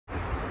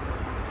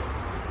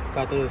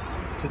Got this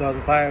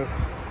 2005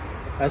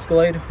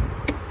 Escalade,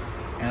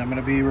 and I'm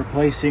gonna be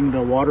replacing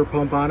the water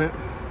pump on it.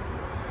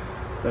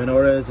 So I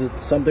noticed that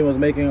something was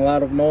making a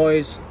lot of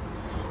noise.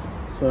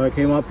 So I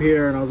came up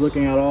here and I was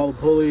looking at all the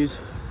pulleys,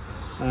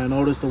 and I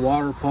noticed the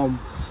water pump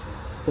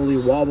pulley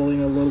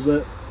wobbling a little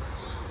bit.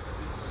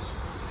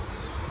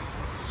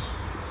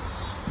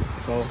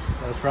 So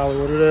that's probably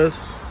what it is.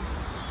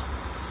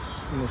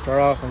 I'm gonna start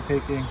off by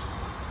taking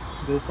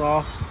this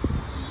off.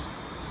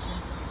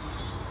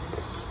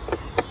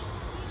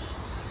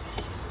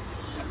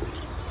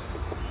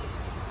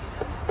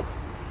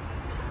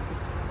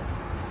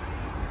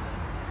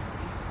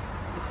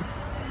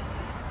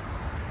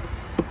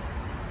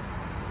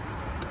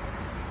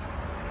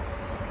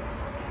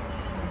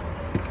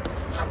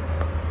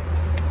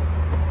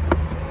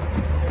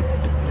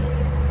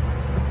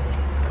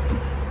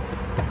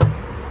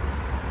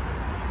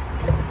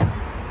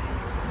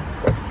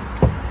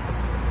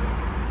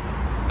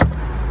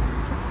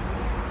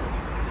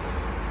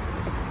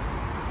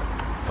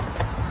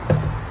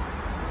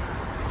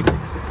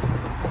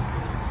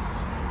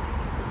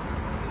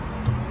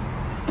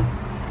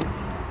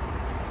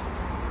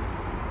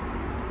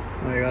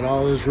 I got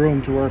all this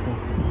room to work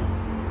with.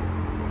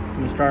 I'm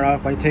gonna start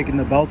off by taking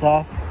the belt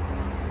off.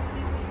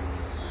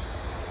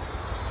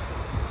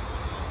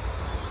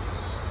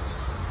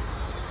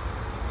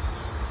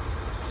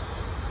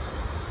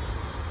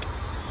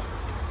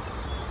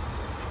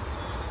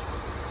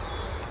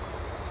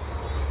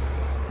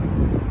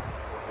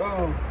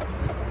 Oh.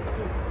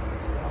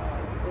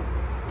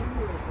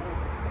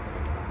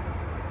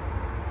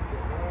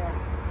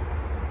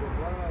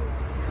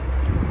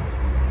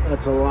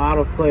 That's a lot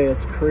of play.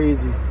 It's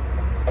crazy.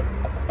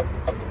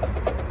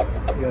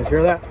 You guys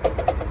hear that?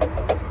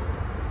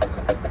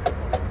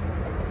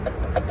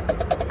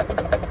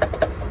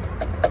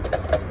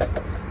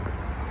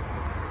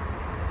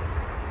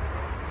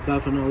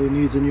 Definitely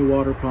needs a new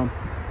water pump.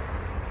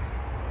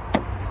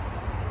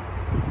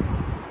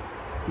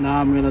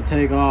 Now I'm gonna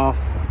take off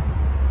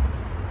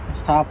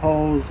this top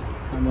hose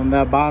and then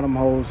that bottom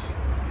hose.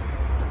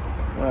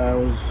 I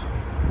was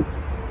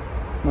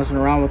messing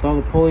around with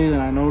other pulleys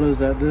and I noticed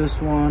that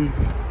this one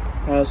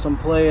has some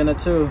play in it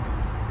too.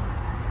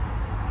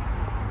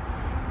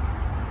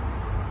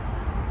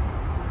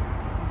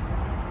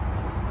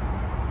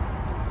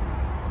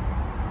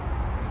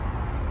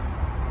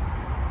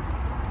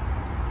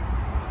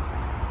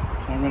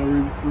 So I'm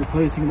going to be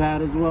replacing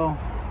that as well.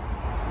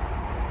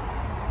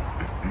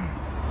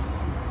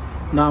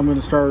 Now I'm going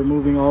to start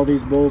removing all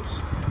these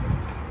bolts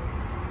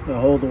that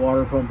hold the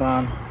water pump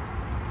on.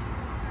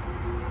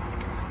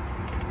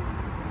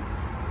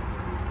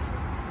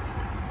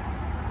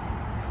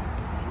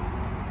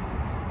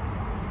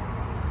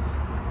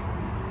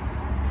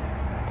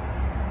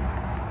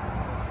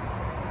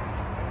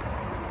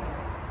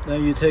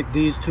 Then you take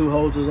these two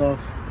hoses off.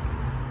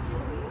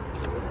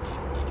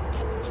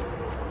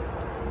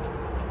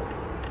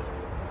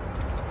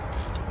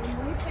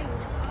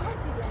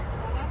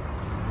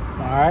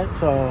 Alright,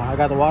 so I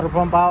got the water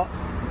pump out.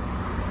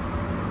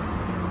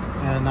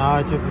 And now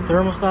I took the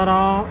thermostat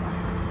out.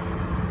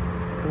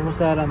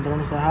 Thermostat and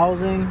thermostat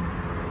housing.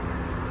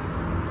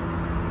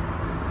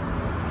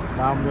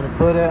 Now I'm going to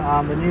put it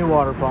on the new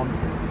water pump.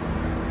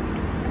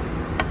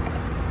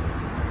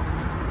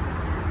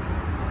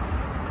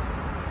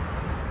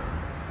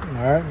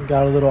 Alright, we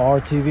got a little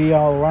RTV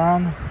all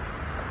around.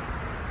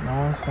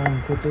 Now it's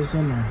time to put this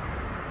in there.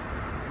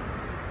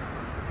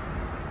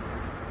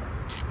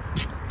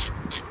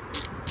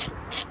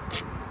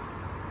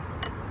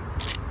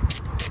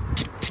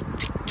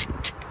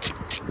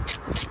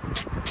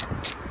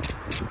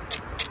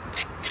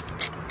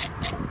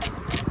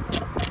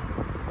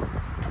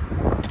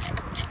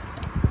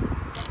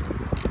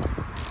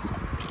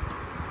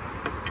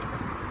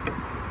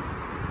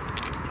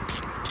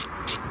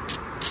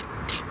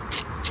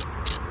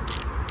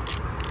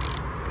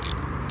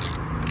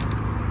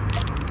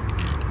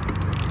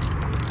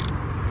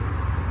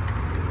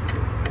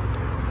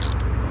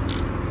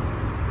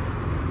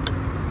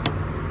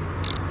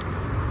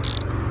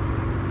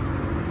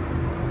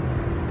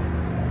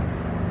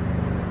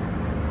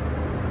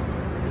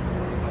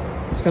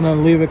 Just gonna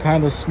leave it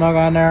kind of snug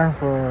on there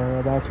for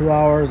about 2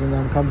 hours and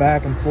then come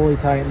back and fully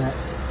tighten it.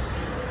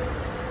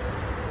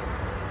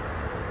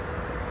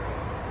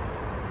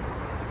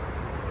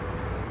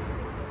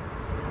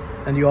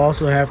 And you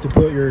also have to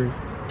put your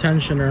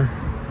tensioner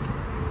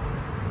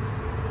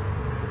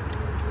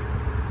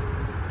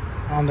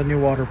on the new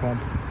water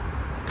pump.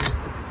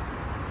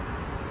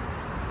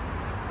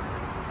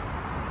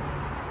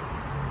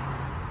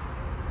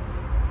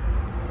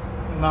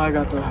 Now I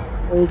got the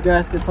old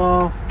gaskets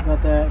off,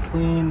 got that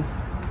cleaned.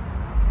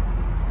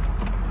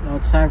 Now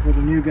it's time for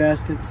the new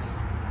gaskets.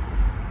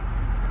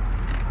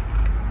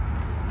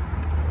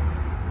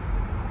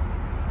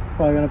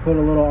 Probably gonna put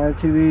a little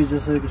RTVs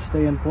just so they can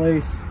stay in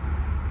place.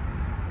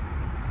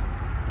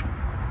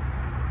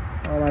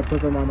 Or I might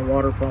put them on the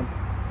water pump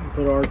and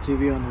put an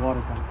RTV on the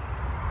water pump.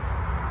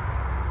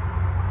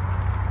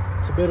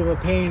 It's a bit of a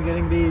pain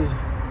getting these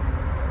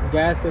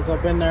gaskets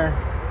up in there.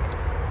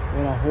 I'm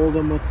gonna hold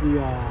them with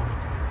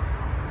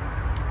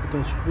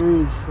the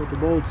screws, with the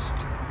bolts.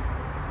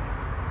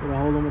 I'm gonna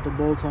hold them with the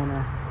bolts on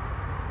there.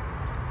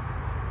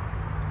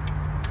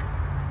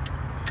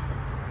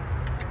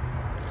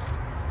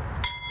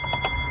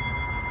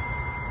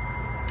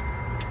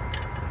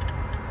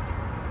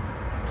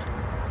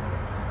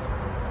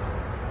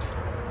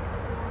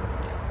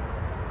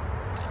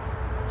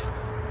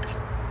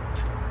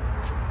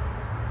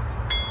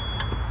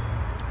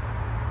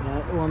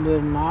 That one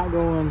did not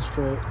go in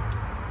straight.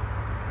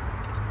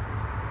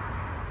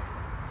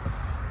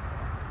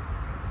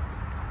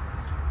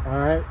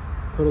 Alright,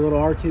 put a little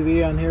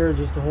RTV on here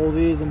just to hold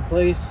these in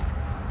place.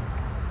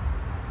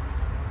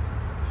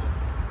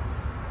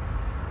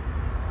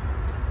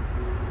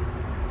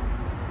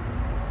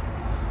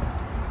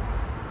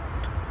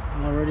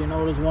 I already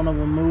noticed one of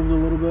them moved a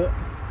little bit.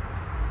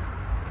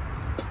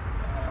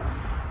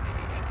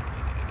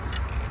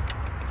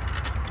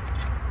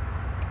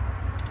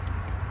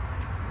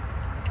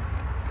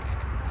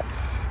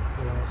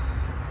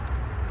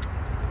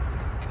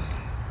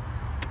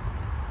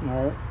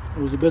 Alright, it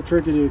was a bit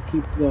tricky to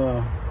keep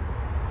the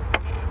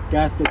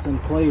gaskets in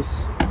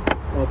place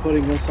while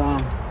putting this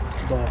on,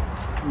 but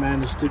I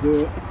managed to do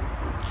it.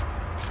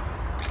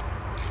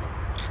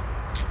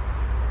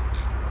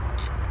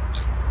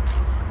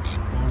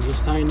 I'm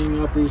just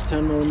tightening up these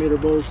 10mm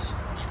bolts.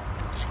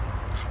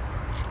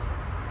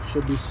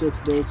 Should be 6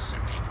 bolts.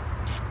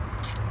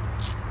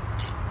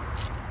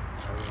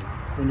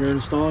 When you're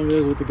installing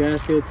this with the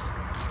gaskets,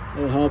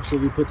 it helps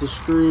if you put the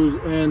screws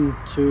in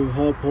to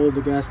help hold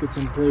the gaskets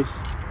in place.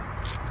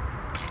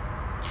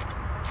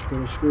 Put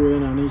a screw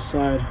in on each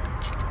side.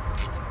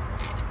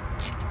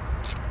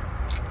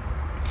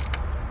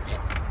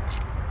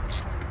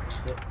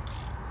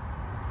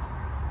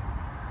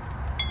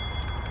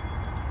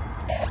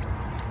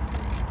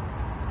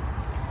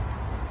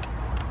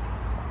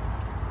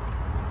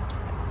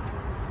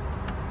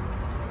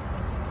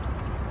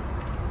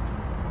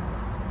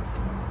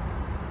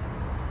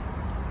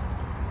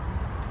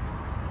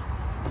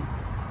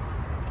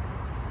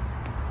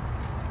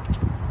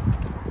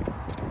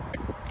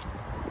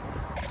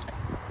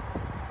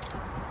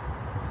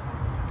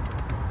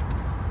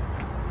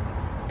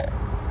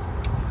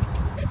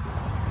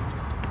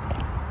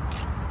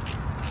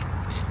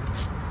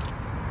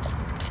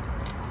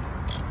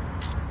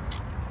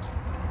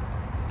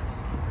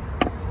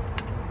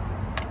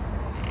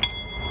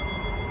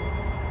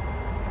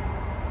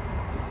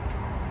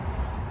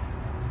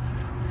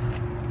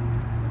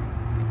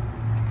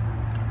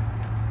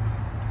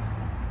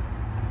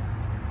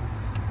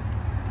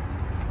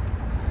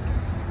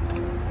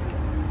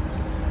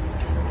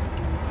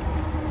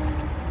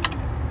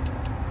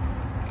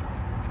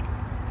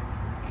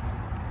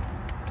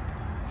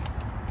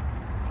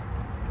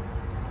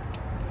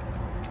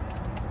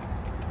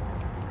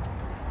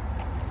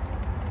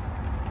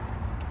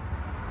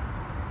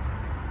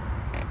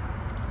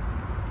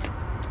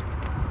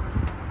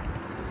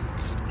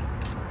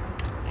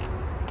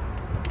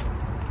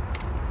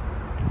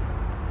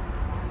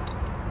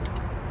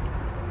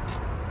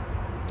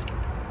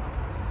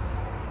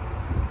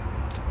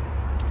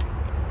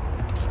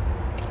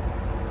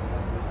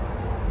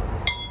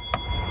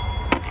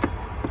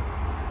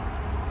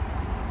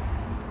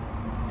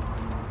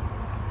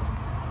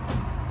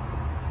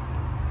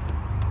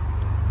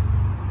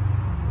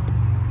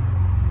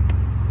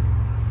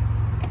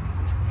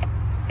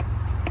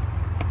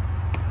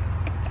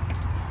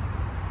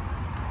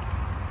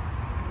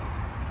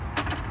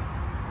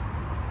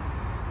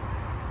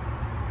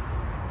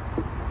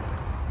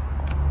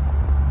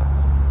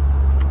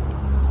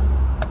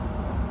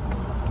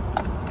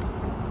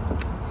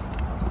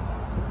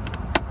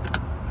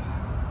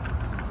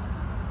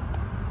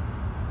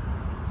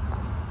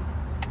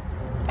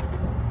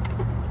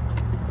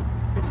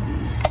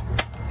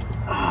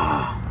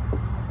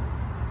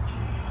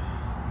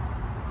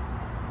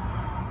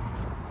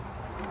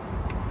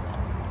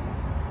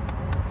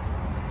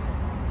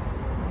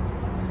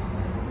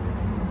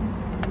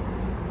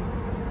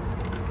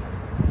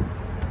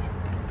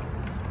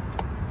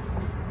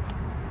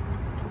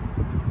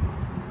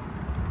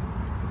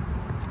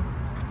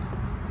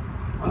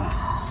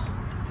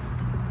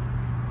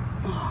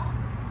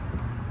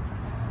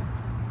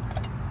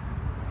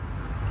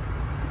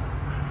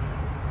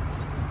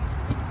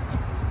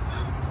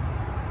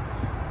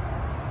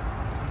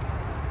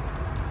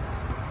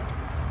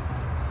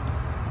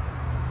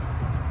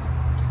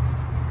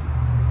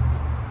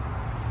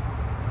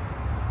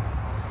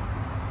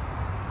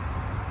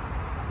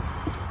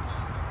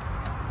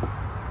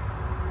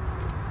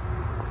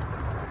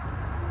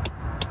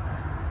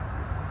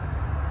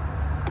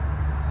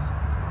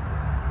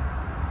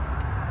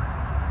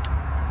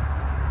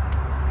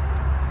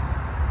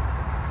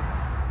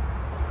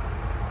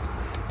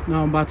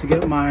 Now I'm about to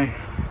get my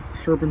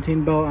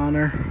serpentine belt on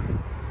there.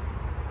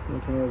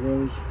 Look how it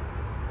goes.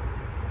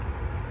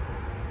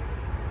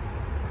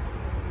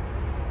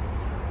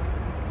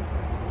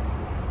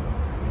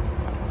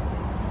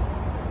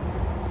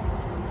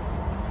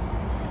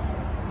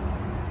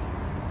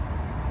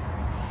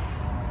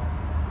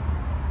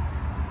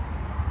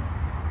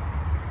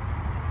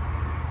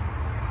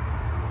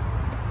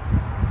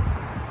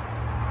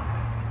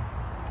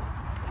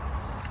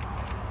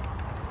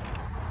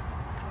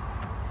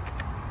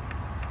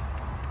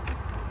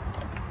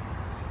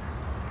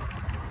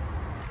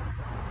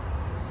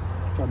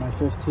 Got my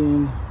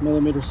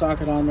 15mm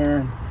socket on there,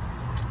 and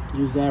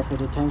use that for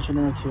the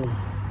tensioner to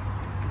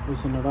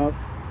loosen it up.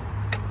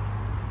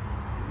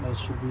 That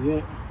should be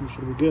it. We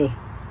should be good.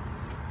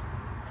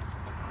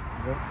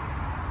 Yep.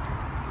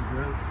 You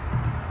guys.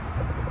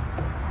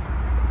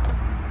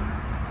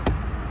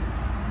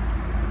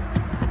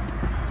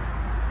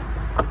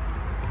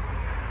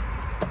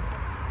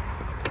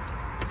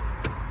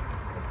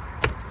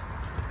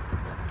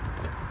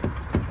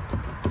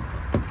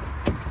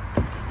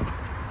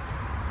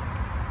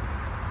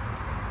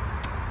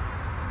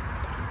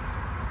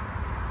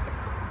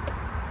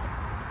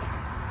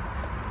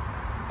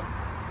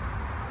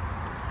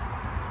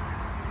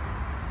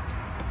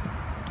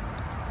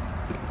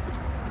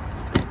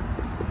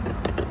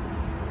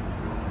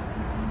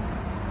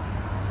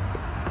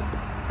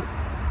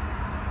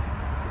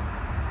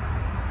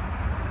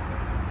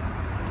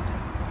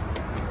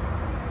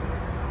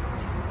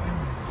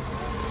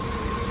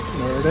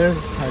 There it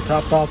is. I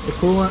topped off the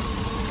coolant.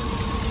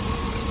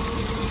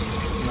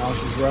 Now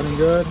she's running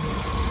good.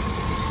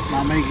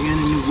 Not making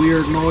any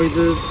weird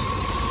noises.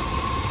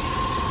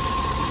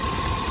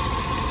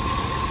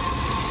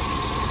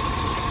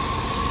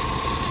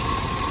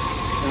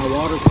 That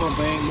water pump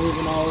ain't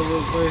moving all over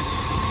the place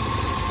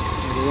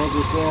like it was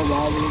before,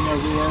 wobbling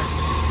everywhere.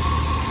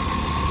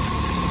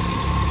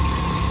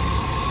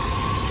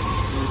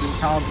 Everything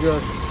sounds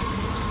good.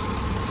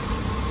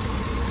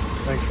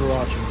 Thanks for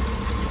watching.